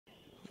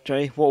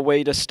Jay, what a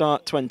way to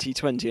start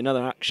 2020,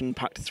 another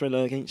action-packed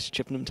thriller against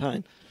Chippenham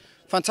Town.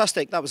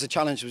 Fantastic. That was a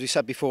challenge, as we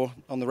said before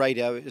on the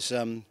radio. It was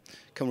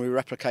can we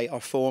replicate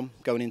our form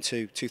going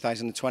into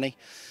 2020?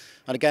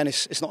 And again,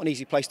 it's not an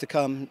easy place to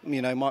come.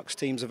 You know, Mark's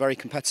teams are very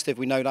competitive.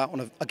 We know that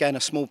on a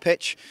small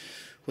pitch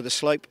with a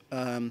slope.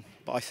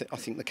 But I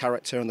think the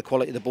character and the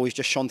quality of the boys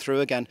just shone through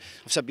again.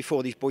 I've said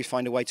before, these boys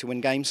find a way to win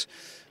games,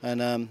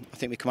 and I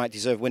think we come out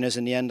deserved winners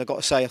in the end. I've got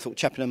to say, I thought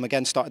Chippenham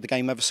again started the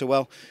game ever so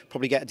well.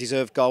 Probably get a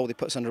deserved goal. They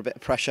put us under a bit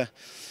of pressure.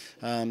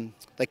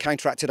 They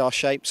counteracted our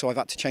shape, so I've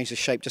had to change the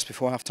shape just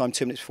before half-time,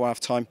 2 minutes before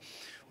half-time.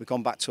 We've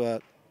gone back to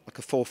a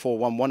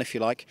 4-4-1-1, if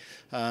you like,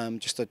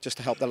 just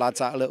to help the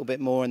lads out a little bit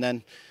more. And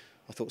then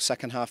I thought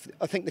second half,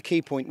 I think the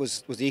key point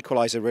was the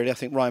equaliser, really. I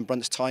think Ryan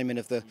Brunt's timing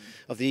of the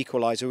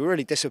equaliser. We were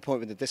really disappointed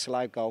with the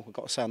disallowed goal, I've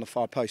got to say, on the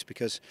far post,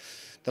 because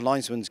the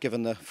linesman's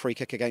given the free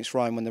kick against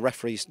Ryan when the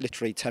referee's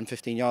literally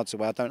 10-15 yards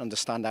away. I don't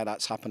understand how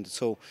that's happened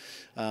at all.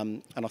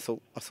 And I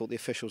thought the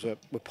officials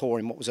were poor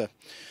in what was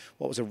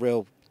a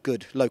real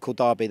good local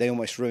derby. They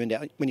almost ruined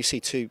it. When you see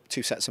two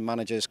sets of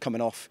managers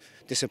coming off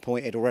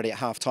disappointed already at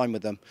half time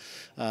with them,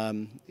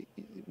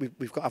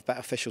 we've got to have better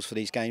officials for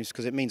these games,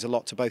 because it means a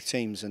lot to both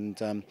teams,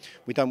 and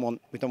we don't want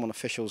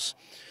officials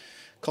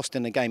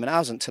costing the game. And it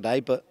hasn't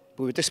today, but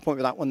we were disappointed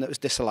with that one that was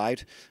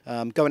disallowed.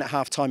 Going at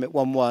half time at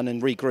 1-1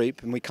 and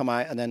regroup, and we come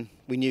out, and then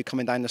we knew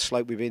coming down the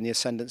slope we'd be in the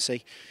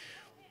ascendancy.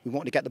 We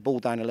wanted to get the ball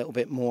down a little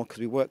bit more, because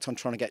we worked on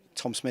trying to get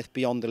Tom Smith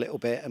beyond a little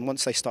bit, and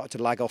once they started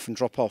to lag off and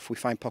drop off, we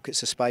found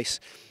pockets of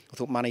space. I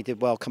thought Manny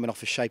did well coming off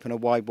his shape and a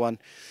wide one.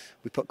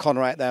 We put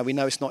Connor out there. We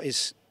know it's not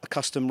his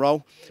accustomed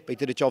role, but he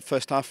did a job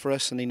first half for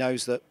us, and he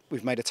knows that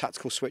we've made a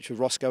tactical switch with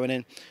Ross going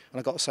in. And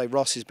I've got to say,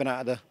 Ross has been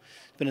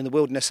in the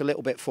wilderness a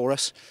little bit for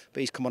us,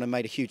 but he's come on and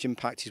made a huge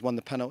impact. He's won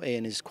the penalty,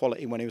 and his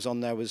quality when he was on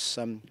there was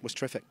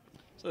terrific.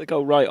 So they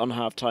go right on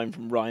half-time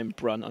from Ryan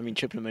Brunt. I mean,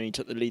 Chippenham only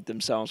took the lead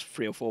themselves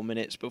 3 or 4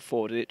 minutes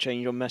before. Did it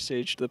change your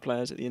message to the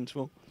players at the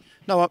interval?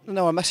 No,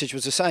 our message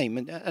was the same,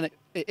 and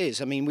it is.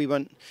 I mean, we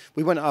weren't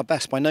at our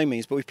best by no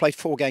means, but we've played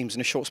 4 games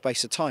in a short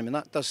space of time, and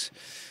that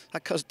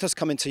does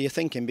come into your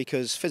thinking,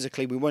 because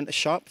physically we weren't as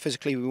sharp.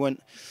 Physically we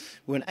weren't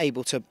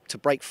able to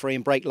break free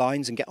and break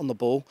lines and get on the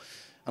ball.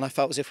 And I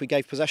felt as if we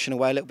gave possession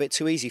away a little bit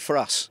too easy for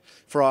us,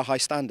 for our high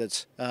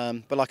standards.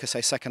 But like I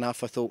say, second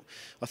half, I thought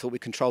we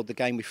controlled the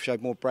game. We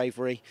showed more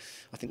bravery.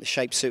 I think the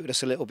shape suited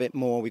us a little bit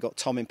more. We got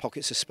Tom in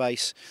pockets of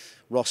space,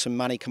 Ross and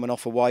Manny coming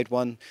off a wide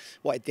one.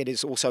 What it did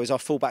is our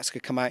fullbacks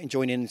could come out and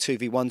join in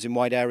 2v1s in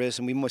wide areas,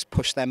 and we almost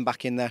pushed them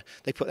back in there.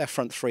 They put their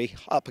front three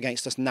up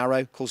against us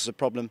narrow, causes a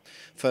problem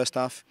first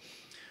half.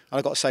 And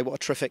I've got to say, what a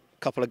terrific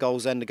couple of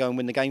goals then to go and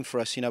win the game for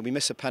us. You know, we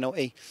miss a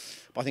penalty,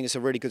 but I think it's a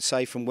really good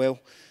save from Will.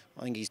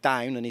 I think he's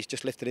down and he's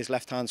just lifted his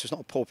left hand, so it's not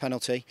a poor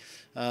penalty.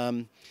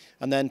 And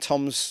then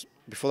Tom's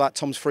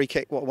free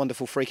kick, what a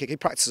wonderful free kick. He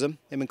practices them.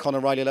 Him and Conor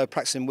Riley-Lowe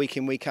practice him week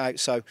in, week out,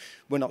 so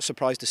we're not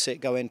surprised to see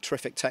it go in.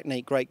 Terrific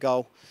technique, great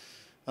goal.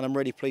 And I'm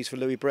really pleased for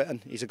Louis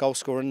Britton. He's a goal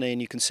scorer, isn't he?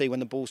 And you can see when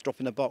the ball's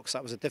dropping the box,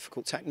 that was a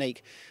difficult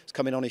technique. It's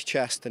coming on his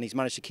chest, and he's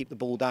managed to keep the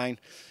ball down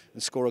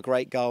and score a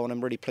great goal, and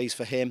I'm really pleased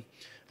for him.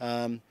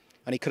 And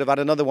he could have had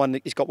another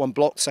one. He's got one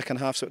blocked second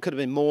half, so it could have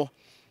been more.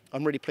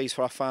 I'm really pleased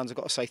for our fans. I've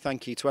got to say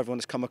thank you to everyone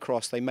that's come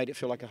across. They made it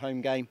feel like a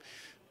home game.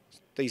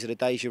 These are the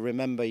days you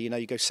remember. You know,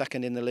 you go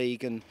second in the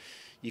league and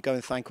you go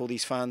and thank all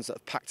these fans that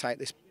have packed out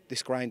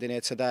this ground in here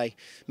today.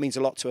 It means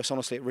a lot to us,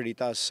 honestly, it really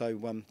does.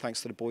 So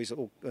thanks to the boys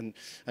and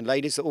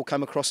ladies that all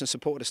came across and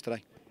supported us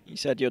today. You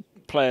said your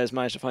players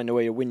managed to find a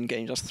way to win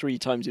games. That's 3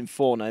 times in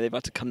 4 now. They've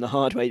had to come the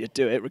hard way to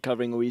do it,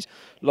 recovering all these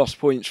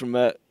points from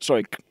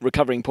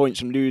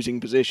losing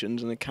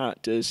positions, and the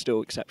character is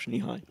still exceptionally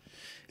high.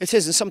 It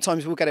is, and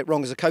sometimes we'll get it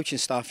wrong as a coaching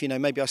staff. You know,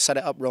 maybe I set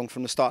it up wrong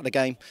from the start of the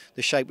game.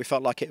 The shape, we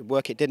felt like it would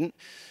work, it didn't.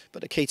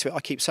 But the key to it,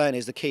 I keep saying,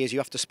 is you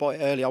have to spot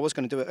it early. I was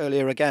going to do it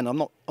earlier again. I'm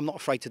not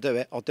afraid to do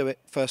it. I'll do it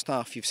first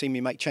half. You've seen me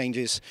make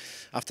changes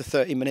after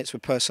 30 minutes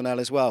with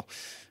personnel as well.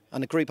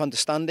 And the group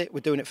understand it.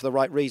 We're doing it for the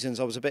right reasons.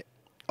 I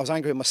was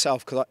angry with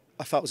myself because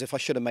I felt as if I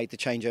should have made the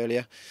change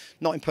earlier,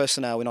 not in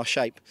personnel, in our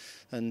shape.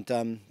 And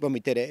when we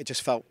did it, it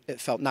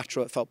felt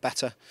natural, it felt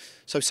better.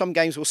 So some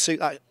games will suit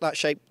that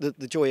shape.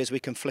 The joy is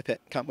we can flip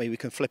it, can't we? We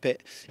can flip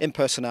it in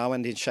personnel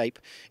and in shape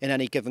in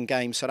any given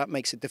game. So that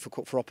makes it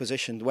difficult for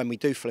opposition. When we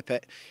do flip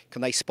it,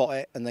 can they spot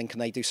it, and then can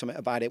they do something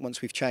about it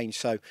once we've changed?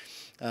 So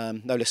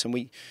no, listen,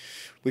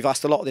 we've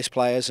asked a lot of these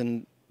players,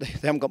 and they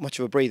haven't got much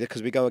of a breather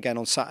because we go again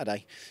on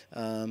Saturday.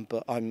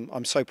 But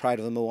I'm so proud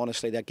of them all,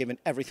 honestly. They're giving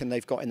everything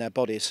they've got in their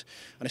bodies.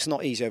 And it's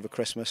not easy over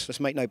Christmas. Let's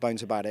make no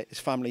bones about it. It's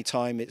family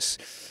time. It's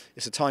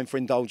a time for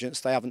indulgence.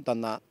 They haven't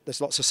done that.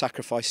 There's lots of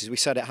sacrifices. We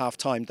said at half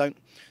time, don't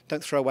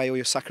throw away all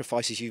your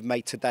sacrifices you've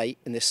made to date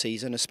in this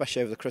season,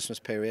 especially over the Christmas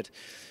period.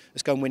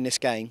 Let's go and win this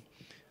game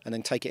and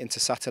then take it into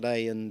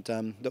Saturday and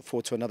look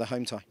forward to another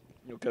home tie.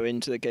 You'll go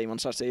into the game on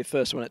Saturday, your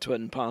first one at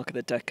Twetton Park of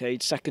the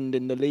decade, second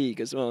in the league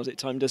as well. Is it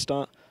time to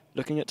start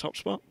looking at top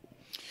spot?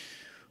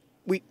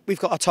 We've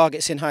got our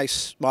targets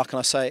in-house, Mark, and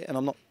I say it, and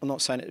I'm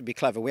not saying it to be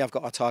clever. We have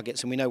got our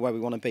targets and we know where we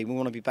want to be. We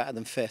want to be better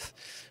than 5th,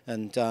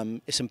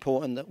 and it's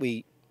important that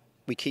we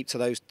we keep to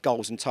those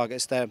goals and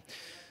targets.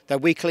 They're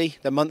weekly,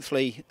 they're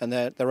monthly, and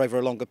they're over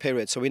a longer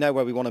period. So we know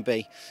where we want to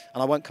be.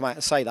 And I won't come out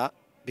and say that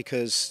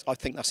because I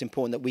think that's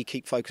important that we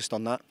keep focused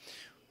on that.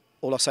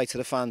 All I say to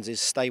the fans is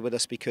stay with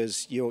us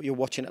because you're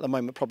watching at the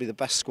moment probably the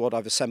best squad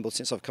I've assembled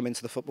since I've come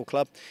into the football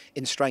club,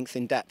 in strength,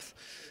 in depth.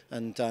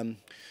 And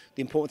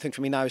the important thing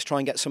for me now is try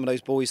and get some of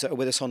those boys that are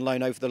with us on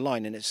loan over the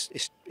line, and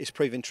it's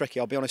proving tricky.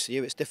 I'll be honest with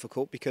you, it's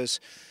difficult because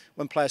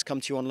when players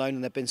come to you on loan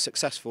and they've been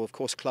successful, of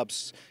course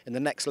clubs in the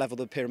next level of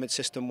the pyramid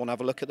system want to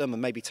have a look at them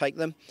and maybe take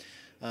them.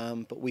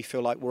 But we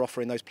feel like we're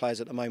offering those players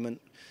at the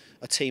moment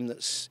a team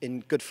that's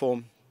in good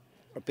form,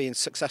 are being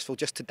successful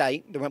just to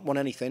date. They won't want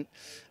anything,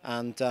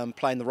 and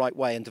playing the right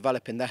way and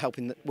developing.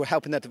 We're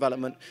helping their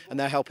development, and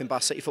they're helping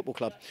Bath City Football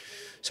Club.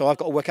 So I've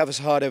got to work ever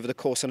so hard over the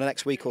course of the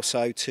next week or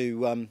so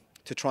to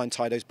try and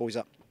tie those boys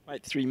up.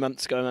 Right, 3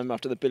 months ago, I remember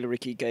after the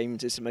Billericay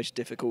games, it's the most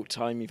difficult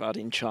time you've had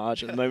in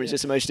charge. At the moment, is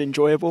this the most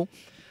enjoyable?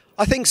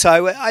 I think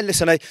so. And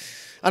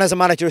as a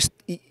manager,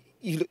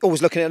 you're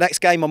always looking at the next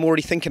game. I'm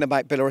already thinking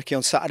about Billericay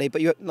on Saturday.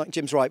 But like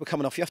Jim's right, we're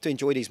coming off. You have to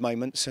enjoy these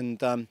moments. And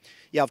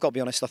yeah, I've got to be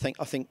honest. I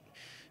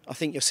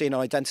think you're seeing an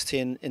identity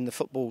in the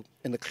football,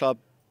 in the club,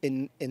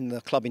 in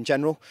the club in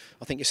general.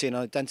 I think you're seeing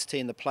an identity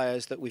in the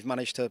players that we've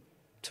managed to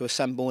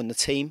assemble in the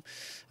team,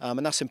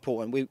 and that's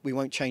important. We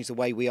won't change the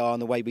way we are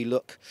and the way we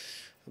look.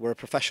 We're a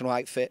professional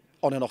outfit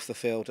on and off the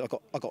field.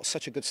 I've got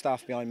such a good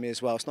staff behind me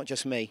as well. It's not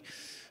just me.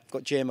 I've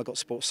got Jim, I've got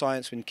sports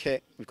science and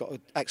Kit, we've got an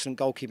excellent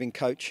goalkeeping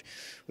coach,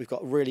 we've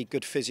got really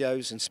good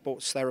physios and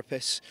sports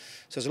therapists.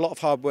 So there's a lot of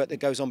hard work that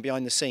goes on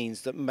behind the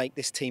scenes that make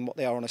this team what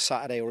they are on a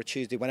Saturday or a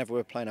Tuesday, whenever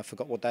we're playing. I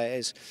forgot what day it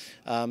is.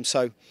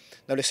 So,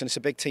 no, listen, it's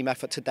a big team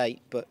effort to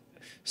date, but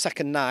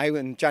second now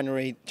and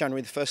January the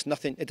 1st,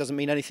 nothing. It doesn't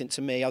mean anything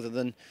to me other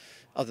than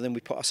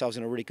we put ourselves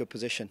in a really good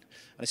position,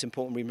 and it's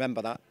important we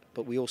remember that.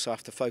 But we also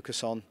have to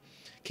focus on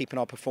keeping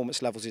our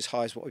performance levels as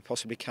high as what we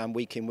possibly can,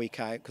 week in, week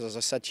out. Because as I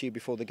said to you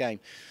before the game,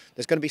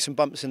 there's going to be some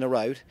bumps in the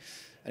road,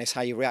 and it's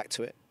how you react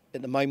to it.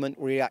 At the moment,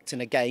 we react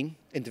in a game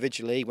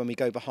individually when we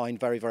go behind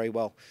very, very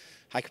well.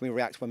 How can we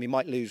react when we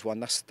might lose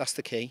one? That's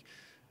the key.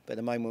 But at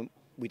the moment,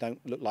 we don't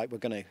look like we're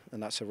going to,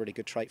 and that's a really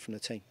good trait from the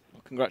team.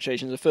 Well,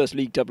 congratulations, the first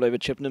league double over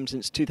Chippenham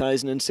since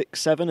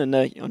 2006-07, and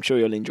I'm sure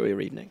you'll enjoy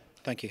your evening.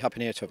 Thank you. Happy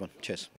New Year to everyone. Cheers.